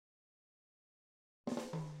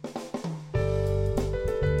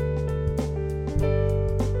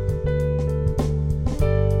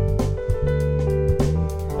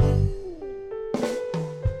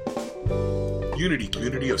Unity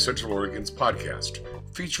Community of Central Oregon's podcast,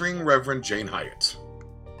 featuring Reverend Jane Hyatt.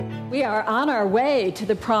 We are on our way to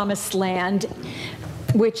the Promised Land,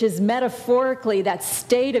 which is metaphorically that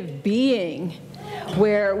state of being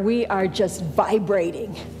where we are just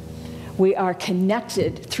vibrating. We are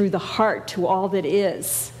connected through the heart to all that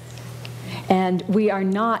is, and we are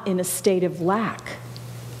not in a state of lack.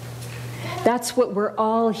 That's what we're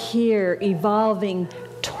all here evolving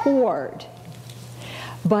toward.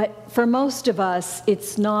 But for most of us,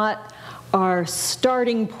 it's not our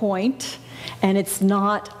starting point, and it's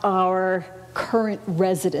not our current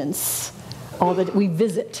residence. All that we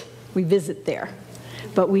visit there,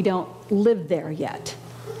 but we don't live there yet.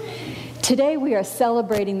 Today we are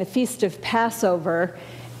celebrating the Feast of Passover,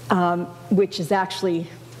 which is actually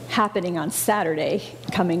happening on Saturday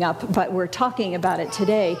coming up, but we're talking about it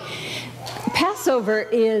today. Passover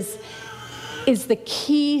is the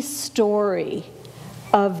key story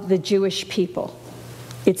of the Jewish people.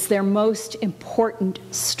 It's their most important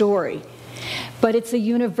story, but it's a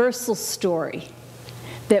universal story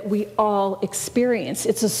that we all experience.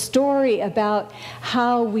 It's a story about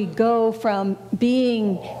how we go from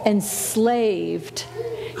being enslaved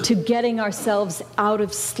to getting ourselves out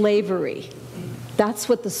of slavery. That's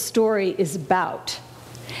what the story is about,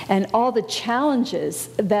 and all the challenges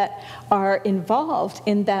that are involved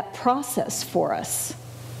in that process for us.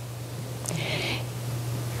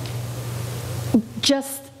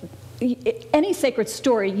 Just any sacred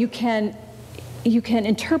story, you can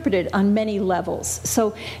interpret it on many levels.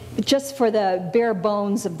 So just for the bare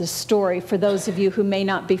bones of the story, for those of you who may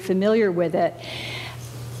not be familiar with it,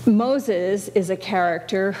 Moses is a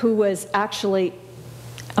character who was actually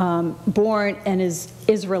born and is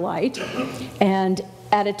Israelite, and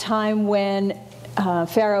at a time when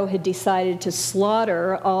Pharaoh had decided to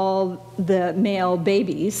slaughter all the male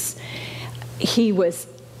babies, he was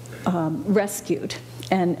rescued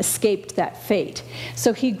and escaped that fate.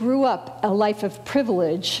 So he grew up a life of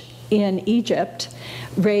privilege in Egypt,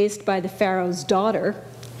 raised by the Pharaoh's daughter.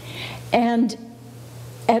 And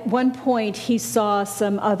at one point he saw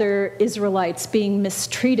some other Israelites being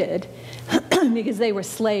mistreated because they were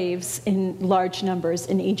slaves in large numbers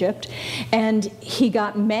in Egypt. And he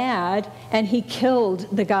got mad and he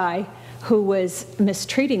killed the guy who was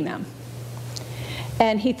mistreating them.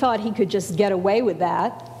 And he thought he could just get away with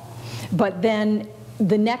that. But then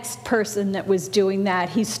the next person that was doing that,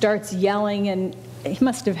 he starts yelling, and he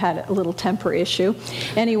must have had a little temper issue.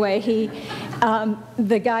 Anyway,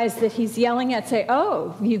 the guys that he's yelling at say,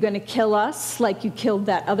 "Oh, you going to kill us like you killed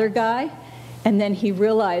that other guy?" And then he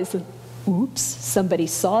realized, oops, somebody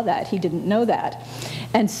saw that. He didn't know that.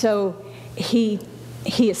 And so he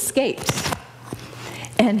escapes,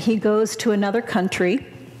 and he goes to another country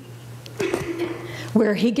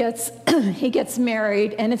where he gets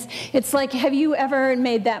married, and it's like, have you ever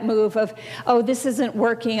made that move of, oh, this isn't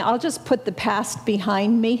working, I'll just put the past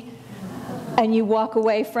behind me, and you walk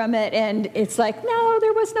away from it, and it's like, no,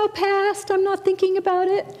 there was no past, I'm not thinking about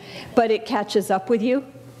it, but it catches up with you.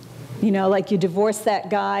 You know, like you divorce that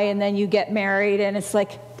guy, and then you get married, and it's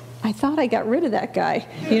like, I thought I got rid of that guy.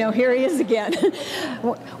 You know, here he is again.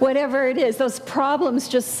 Whatever it is, those problems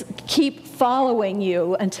just keep following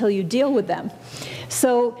you until you deal with them.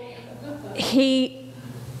 So he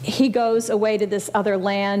goes away to this other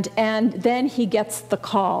land, and then he gets the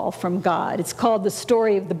call from God. It's called the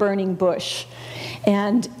story of the burning bush.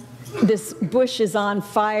 And this bush is on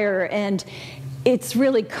fire, and it's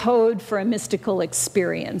really code for a mystical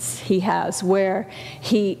experience he has, where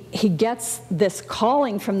he gets this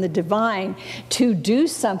calling from the divine to do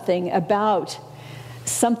something about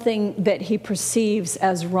something that he perceives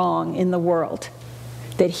as wrong in the world,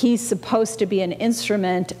 that he's supposed to be an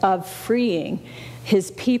instrument of freeing his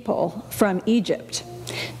people from Egypt.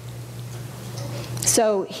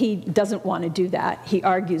 So he doesn't want to do that. He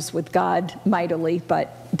argues with God mightily,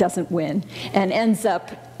 but doesn't win, and ends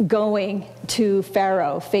up going to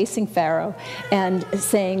Pharaoh, facing Pharaoh, and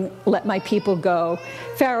saying, let my people go.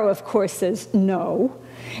 Pharaoh, of course, says no.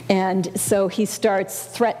 And so he starts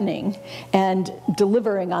threatening and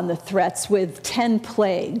delivering on the threats with 10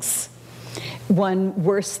 plagues, one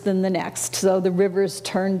worse than the next. So the rivers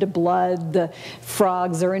turn to blood, the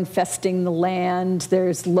frogs are infesting the land,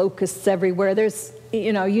 there's locusts everywhere, there's,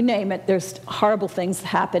 you know, you name it, there's horrible things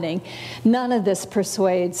happening. None of this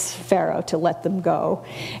persuades Pharaoh to let them go,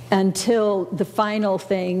 until the final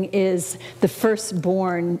thing is the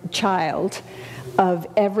firstborn child of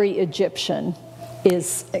every Egyptian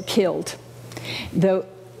is killed. The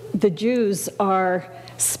Jews are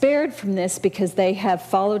spared from this because they have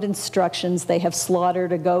followed instructions. They have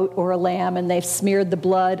slaughtered a goat or a lamb, and they've smeared the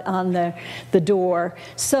blood on the door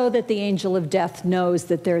so that the angel of death knows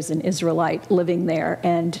that there's an Israelite living there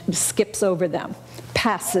and skips over them,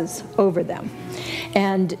 passes over them.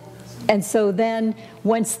 And so then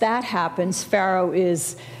once that happens, Pharaoh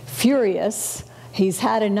is furious. He's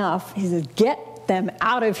had enough. He says, get them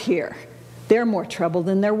out of here. They're more trouble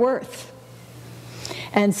than they're worth.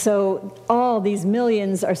 And so all these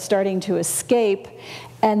millions are starting to escape,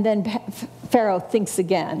 and then Pharaoh thinks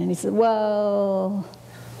again, and he says, well,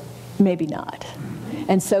 maybe not.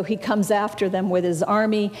 And so he comes after them with his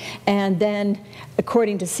army, and then,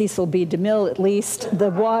 according to Cecil B. DeMille at least, the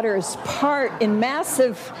waters part in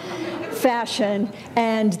massive fashion,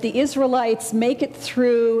 and the Israelites make it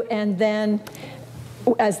through, and then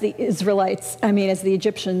as the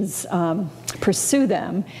Egyptians pursue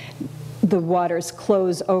them, the waters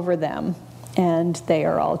close over them, and they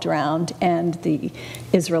are all drowned, and the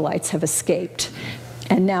Israelites have escaped.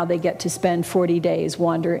 And now they get to spend 40 years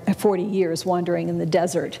wandering in the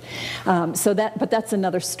desert. But that's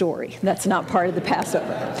another story. That's not part of the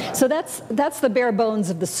Passover. So that's the bare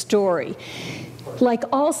bones of the story. Like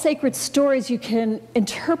all sacred stories, you can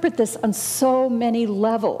interpret this on so many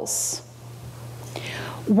levels.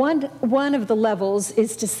 One of the levels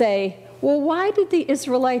is to say, well, why did the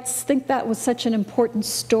Israelites think that was such an important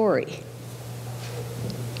story?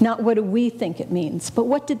 Not what do we think it means, but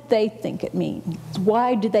what did they think it means?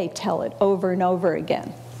 Why do they tell it over and over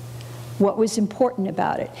again? What was important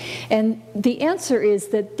about it? And the answer is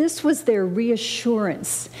that this was their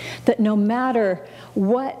reassurance that no matter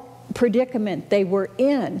what predicament they were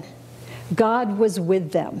in, God was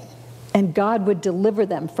with them, and God would deliver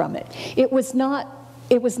them from it. It was not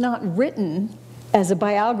written as a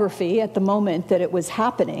biography at the moment that it was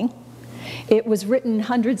happening. It was written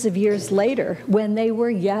hundreds of years later when they were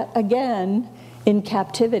yet again in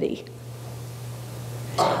captivity.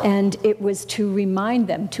 And it was to remind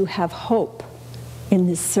them to have hope in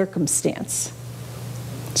this circumstance.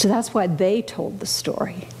 So that's why they told the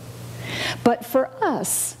story. But for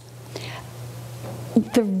us,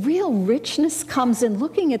 the real richness comes in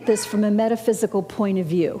looking at this from a metaphysical point of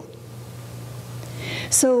view.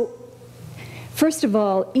 So, first of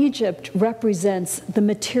all, Egypt represents the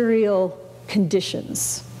material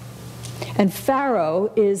conditions. And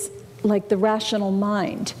Pharaoh is like the rational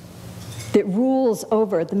mind that rules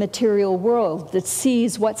over the material world, that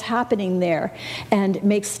sees what's happening there and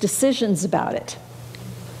makes decisions about it.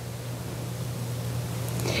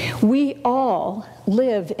 We all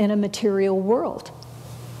live in a material world.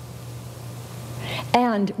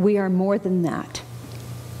 And we are more than that.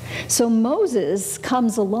 So Moses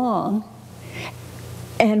comes along,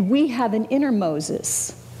 and we have an inner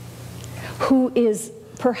Moses who is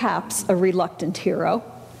perhaps a reluctant hero,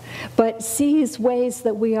 but sees ways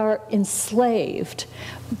that we are enslaved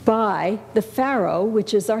by the Pharaoh,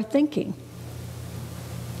 which is our thinking.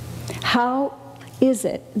 How is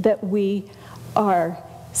it that we are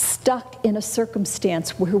stuck in a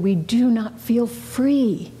circumstance where we do not feel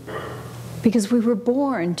free? Because we were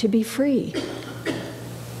born to be free.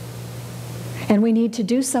 And we need to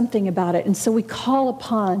do something about it. And so we call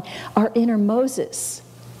upon our inner Moses.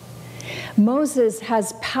 Moses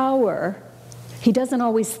has power. He doesn't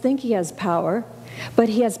always think he has power, but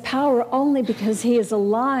he has power only because he is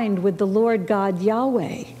aligned with the Lord God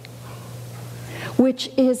Yahweh, which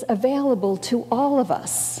is available to all of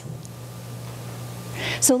us.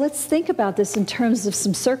 So let's think about this in terms of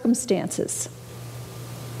some circumstances.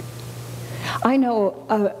 I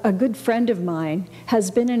know a good friend of mine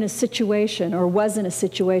has been in a situation, or was in a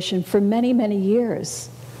situation for many, many years,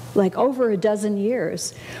 like over a dozen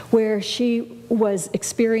years, where she was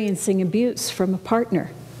experiencing abuse from a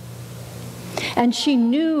partner. And she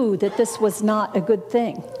knew that this was not a good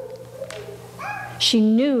thing. She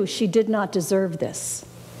knew she did not deserve this.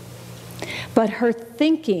 But her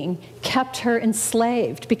thinking kept her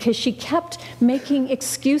enslaved because she kept making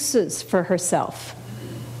excuses for herself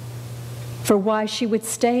for why she would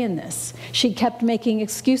stay in this. She kept making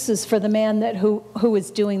excuses for the man who was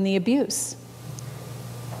doing the abuse.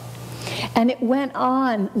 And it went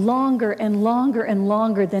on longer and longer and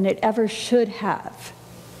longer than it ever should have.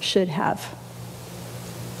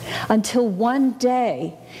 Until one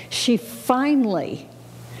day, she finally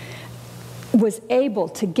was able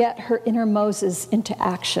to get her inner Moses into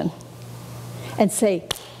action and say,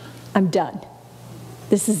 I'm done.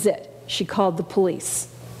 This is it. She called the police.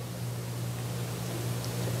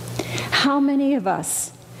 How many of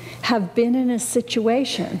us have been in a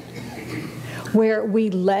situation where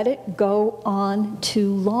we let it go on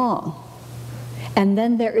too long And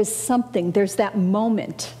then there is something, there's that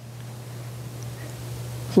moment,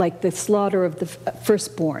 like the slaughter of the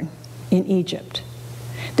firstborn in Egypt.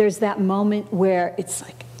 There's that moment where it's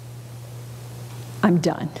like, I'm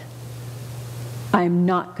done. I am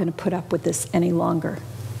not going to put up with this any longer.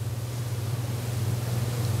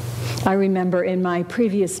 I remember in my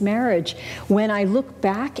previous marriage, when I look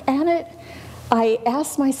back at it, I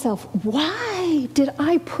asked myself, why did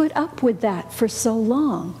I put up with that for so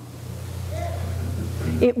long?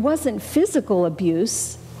 It wasn't physical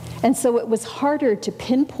abuse, and so it was harder to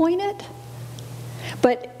pinpoint it.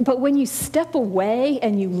 But when you step away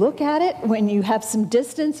and you look at it, when you have some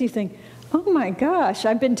distance, you think, oh my gosh,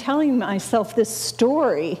 I've been telling myself this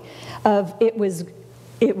story of it was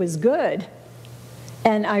good.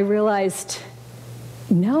 And I realized,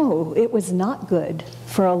 no, it was not good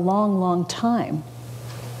for a long, long time.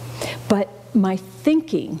 But my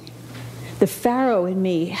thinking, the Pharaoh in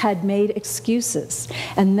me, had made excuses.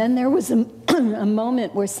 And then there was a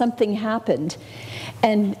moment where something happened.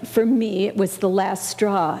 And for me, it was the last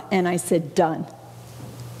straw. And I said, done.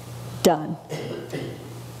 Done.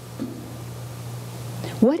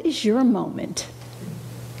 What is your moment?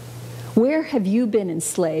 Where have you been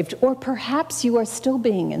enslaved? Or perhaps you are still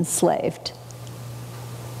being enslaved.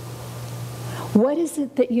 What is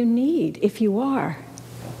it that you need if you are?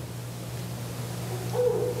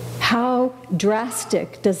 How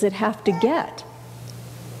drastic does it have to get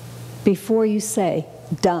before you say,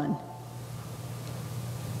 done?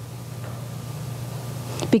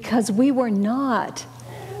 Because we were not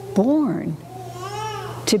born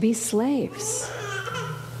to be slaves.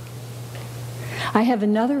 I have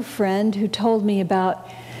another friend who told me about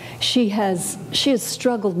she has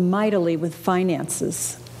struggled mightily with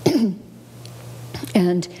finances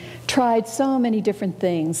and tried so many different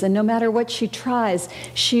things, and no matter what she tries,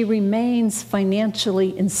 she remains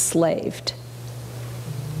financially enslaved.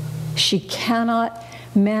 She cannot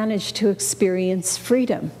manage to experience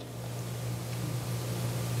freedom.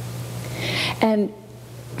 And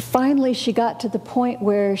finally she got to the point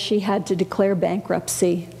where she had to declare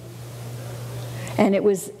bankruptcy. And it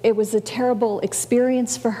was a terrible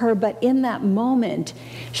experience for her, but in that moment,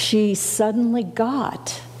 she suddenly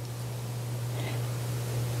got,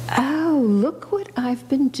 oh, look what I've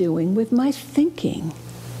been doing with my thinking.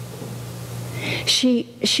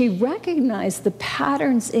 She recognized the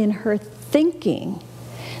patterns in her thinking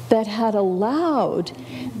that had allowed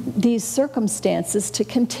these circumstances to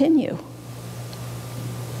continue.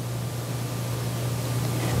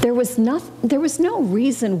 There was no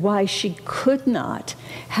reason why she could not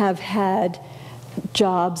have had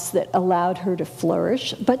jobs that allowed her to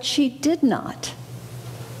flourish, but she did not.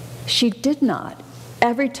 She did not.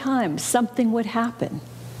 Every time something would happen.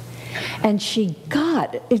 And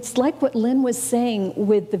it's like what Lynn was saying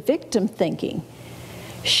with the victim thinking.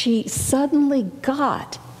 She suddenly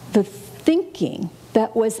got the thinking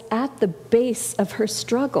that was at the base of her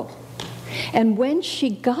struggle. And when she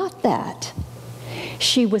got that,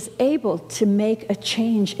 she was able to make a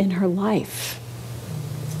change in her life.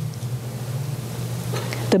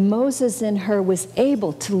 The Moses in her was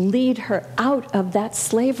able to lead her out of that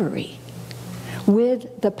slavery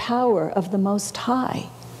with the power of the Most High.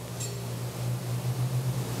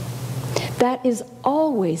 That is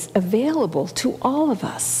always available to all of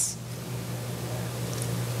us.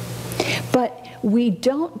 But we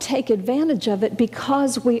don't take advantage of it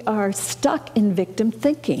because we are stuck in victim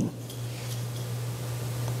thinking.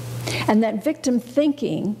 And that victim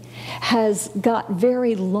thinking has got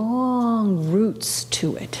very long roots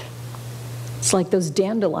to it. It's like those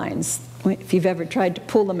dandelions. If you've ever tried to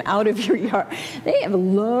pull them out of your yard, they have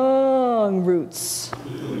long roots.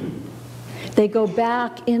 They go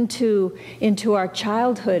back into our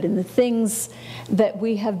childhood and the things that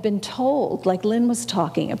we have been told, like Lynn was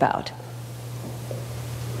talking about.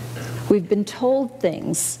 We've been told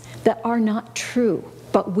things that are not true,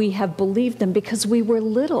 but we have believed them because we were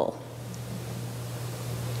little.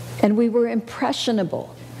 And we were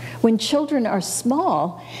impressionable. When children are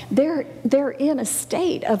small, they're in a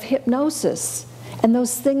state of hypnosis, and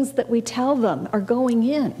those things that we tell them are going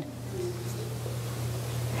in.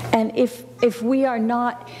 And if we are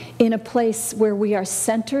not in a place where we are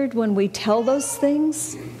centered when we tell those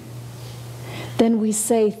things, then we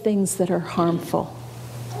say things that are harmful,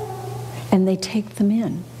 and they take them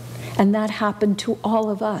in. And that happened to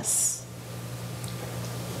all of us.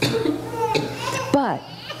 But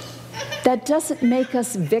that doesn't make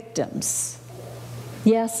us victims.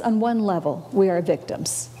 Yes, on one level, we are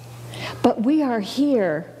victims. But we are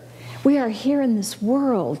here in this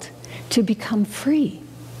world to become free.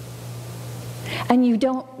 And you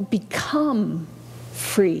don't become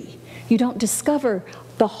free. You don't discover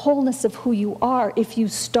the wholeness of who you are if you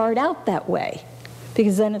start out that way.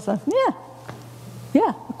 Because then it's like, yeah,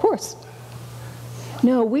 of course.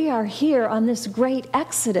 No, we are here on this great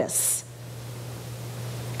exodus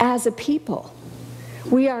as a people.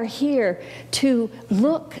 We are here to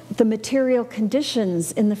look the material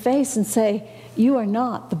conditions in the face and say, you are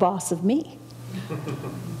not the boss of me.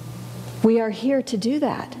 We are here to do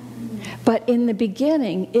that. But in the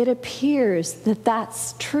beginning, it appears that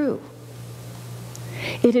that's true.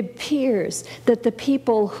 It appears that the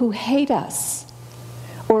people who hate us,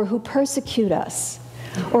 or who persecute us,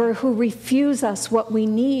 or who refuse us what we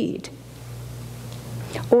need,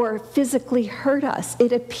 or physically hurt us,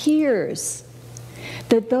 it appears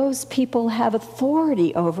that those people have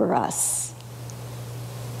authority over us.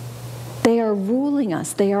 They are ruling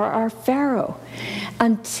us. They are our Pharaoh,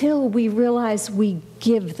 until we realize we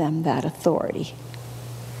give them that authority.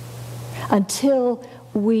 Until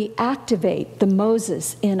we activate the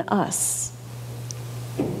Moses in us.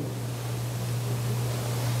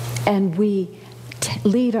 And we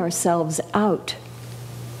lead ourselves out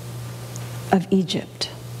of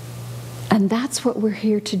Egypt. And that's what we're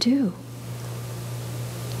here to do.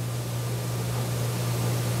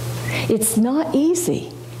 It's not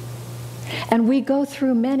easy. And we go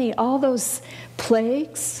through all those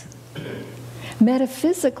plagues.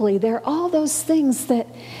 Metaphysically, there are all those things that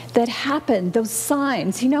happen, those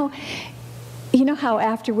signs. You know how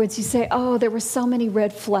afterwards you say, oh, there were so many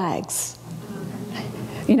red flags.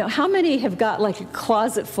 You know, how many have got like a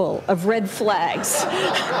closet full of red flags?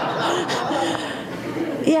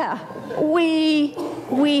 Yeah,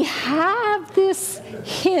 we have this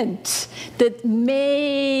hint that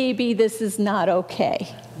maybe this is not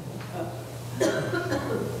okay.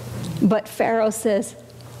 But Pharaoh says,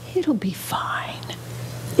 it'll be fine.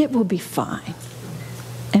 It will be fine.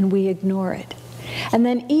 And we ignore it. And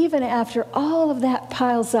then even after all of that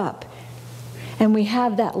piles up, and we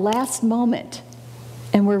have that last moment,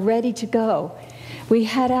 and we're ready to go, we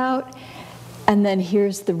head out, and then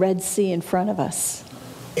here's the Red Sea in front of us.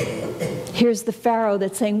 Here's the Pharaoh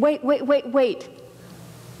that's saying, wait,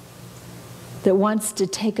 that wants to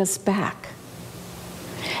take us back.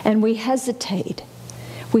 And we hesitate.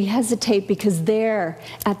 We hesitate because there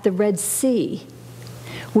at the Red Sea,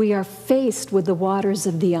 we are faced with the waters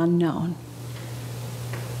of the unknown.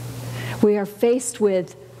 We are faced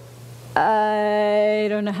with, I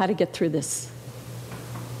don't know how to get through this.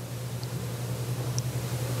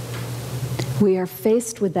 We are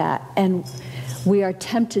faced with that, and we are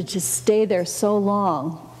tempted to stay there so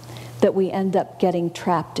long that we end up getting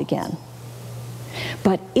trapped again.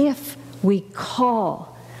 But if we call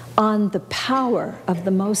on the power of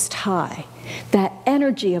the Most High, that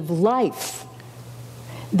energy of life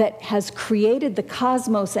that has created the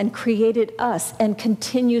cosmos and created us and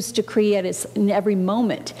continues to create us in every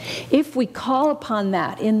moment, if we call upon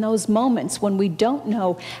that in those moments when we don't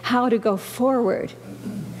know how to go forward,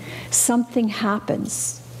 something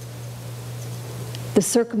happens. The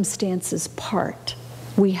circumstances part.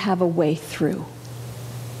 We have a way through.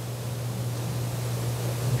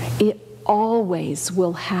 It always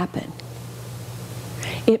will happen.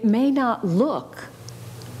 It may not look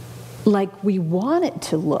like we want it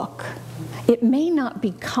to look. It may not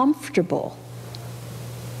be comfortable.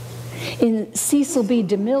 In Cecil B.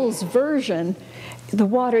 DeMille's version, the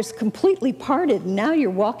water's completely parted, and now you're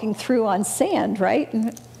walking through on sand, right?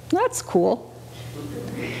 And that's cool.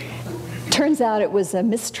 Turns out it was a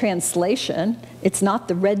mistranslation. It's not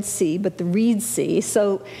the Red Sea, but the Reed Sea.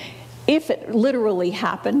 So if it literally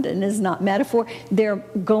happened and is not metaphor, they're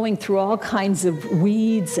going through all kinds of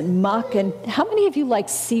weeds and muck. And how many of you like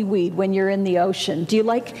seaweed when you're in the ocean? Do you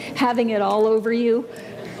like having it all over you?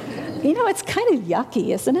 You know, it's kind of yucky,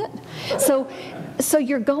 isn't it? So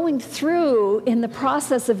you're going through, in the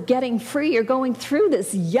process of getting free, you're going through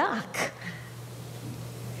this yuck.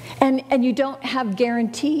 And you don't have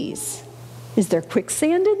guarantees. Is there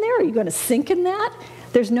quicksand in there? Are you going to sink in that?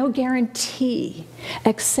 There's no guarantee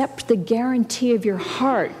except the guarantee of your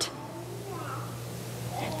heart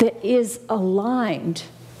that is aligned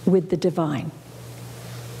with the divine.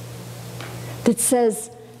 That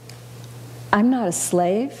says, I'm not a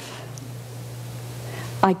slave.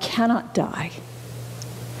 I cannot die.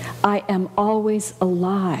 I am always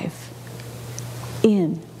alive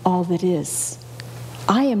in all that is.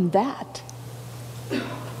 I am that.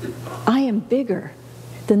 I am bigger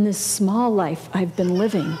than this small life I've been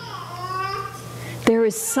living. There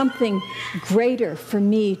is something greater for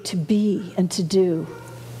me to be and to do.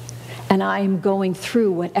 And I am going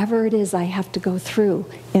through whatever it is I have to go through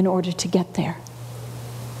in order to get there.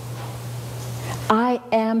 I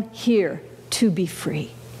am here to be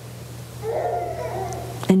free.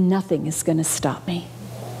 And nothing is going to stop me.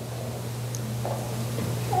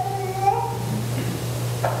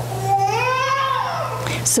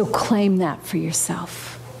 So claim that for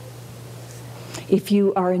yourself. If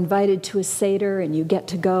you are invited to a Seder and you get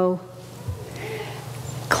to go,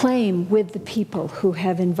 claim with the people who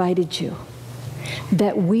have invited you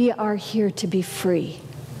that we are here to be free.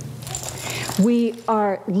 We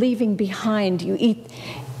are leaving behind, you eat,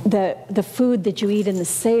 the food that you eat in the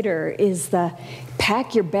Seder is the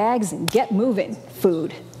pack your bags and get moving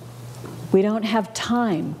food. We don't have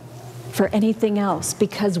time for anything else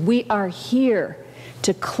because we are here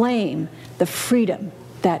to claim the freedom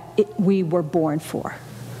that we were born for.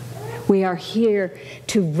 We are here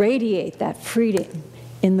to radiate that freedom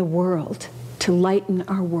in the world, to lighten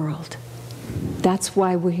our world. That's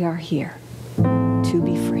why we are here.